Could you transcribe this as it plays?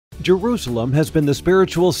Jerusalem has been the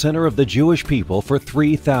spiritual center of the Jewish people for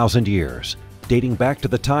 3,000 years, dating back to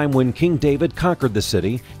the time when King David conquered the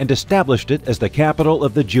city and established it as the capital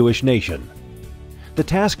of the Jewish nation. The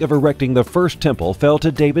task of erecting the first temple fell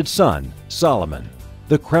to David's son, Solomon.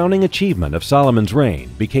 The crowning achievement of Solomon's reign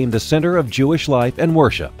became the center of Jewish life and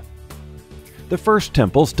worship. The first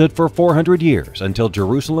temple stood for 400 years until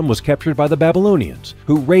Jerusalem was captured by the Babylonians,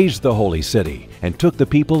 who razed the holy city and took the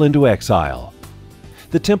people into exile.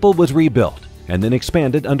 The temple was rebuilt and then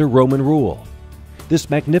expanded under Roman rule. This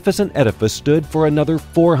magnificent edifice stood for another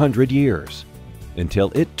 400 years,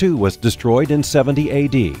 until it too was destroyed in 70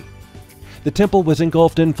 AD. The temple was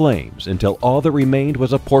engulfed in flames until all that remained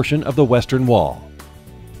was a portion of the western wall.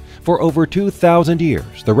 For over 2,000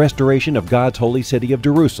 years, the restoration of God's holy city of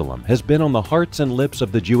Jerusalem has been on the hearts and lips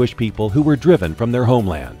of the Jewish people who were driven from their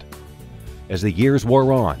homeland. As the years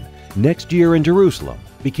wore on, next year in Jerusalem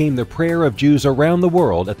became the prayer of Jews around the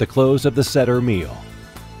world at the close of the Seder meal.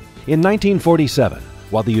 In 1947,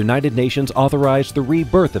 while the United Nations authorized the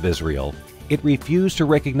rebirth of Israel, it refused to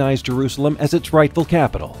recognize Jerusalem as its rightful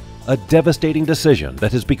capital, a devastating decision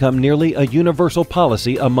that has become nearly a universal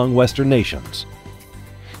policy among Western nations.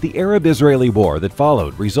 The Arab-Israeli war that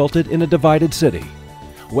followed resulted in a divided city.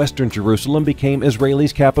 Western Jerusalem became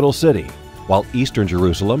Israel's capital city, while Eastern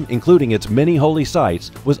Jerusalem, including its many holy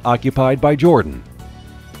sites, was occupied by Jordan.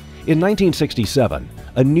 In 1967,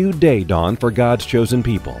 a new day dawned for God's chosen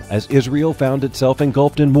people as Israel found itself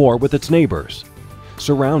engulfed in war with its neighbors.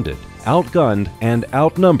 Surrounded, outgunned, and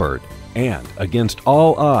outnumbered, and against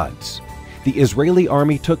all odds, the Israeli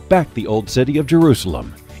army took back the old city of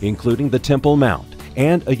Jerusalem, including the Temple Mount,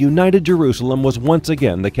 and a united Jerusalem was once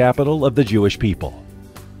again the capital of the Jewish people.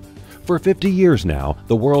 For 50 years now,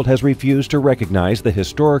 the world has refused to recognize the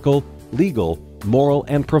historical, legal, moral,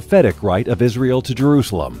 and prophetic right of Israel to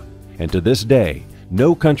Jerusalem, and to this day,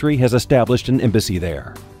 no country has established an embassy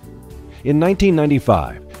there. In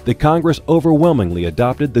 1995, the Congress overwhelmingly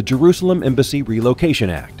adopted the Jerusalem Embassy Relocation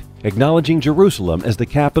Act, acknowledging Jerusalem as the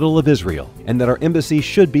capital of Israel and that our embassy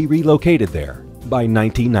should be relocated there by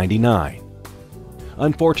 1999.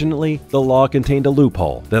 Unfortunately, the law contained a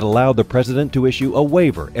loophole that allowed the president to issue a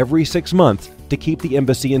waiver every 6 months to keep the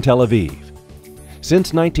embassy in Tel Aviv.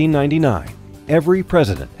 Since 1999, every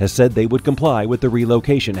president has said they would comply with the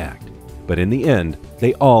Relocation Act, but in the end,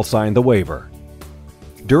 they all signed the waiver.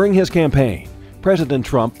 During his campaign, President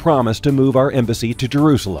Trump promised to move our embassy to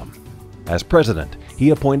Jerusalem. As president, he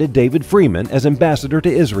appointed David Freeman as ambassador to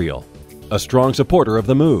Israel, a strong supporter of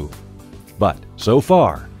the move. But so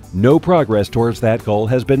far, no progress towards that goal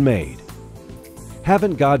has been made.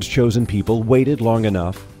 Haven't God's chosen people waited long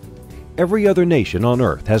enough? Every other nation on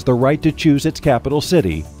earth has the right to choose its capital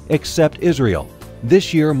city, except Israel.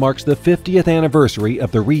 This year marks the 50th anniversary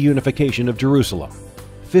of the reunification of Jerusalem.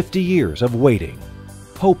 50 years of waiting,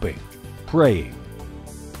 hoping, praying.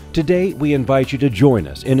 Today, we invite you to join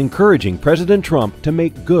us in encouraging President Trump to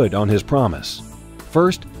make good on his promise.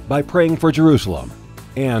 First, by praying for Jerusalem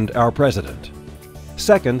and our president.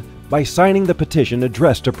 Second, by signing the petition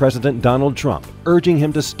addressed to President Donald Trump, urging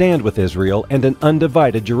him to stand with Israel and an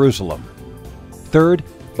undivided Jerusalem. Third,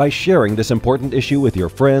 by sharing this important issue with your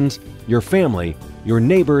friends, your family, your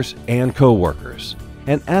neighbors, and co-workers,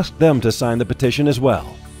 and ask them to sign the petition as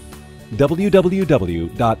well.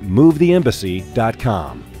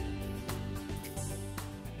 www.movetheembassy.com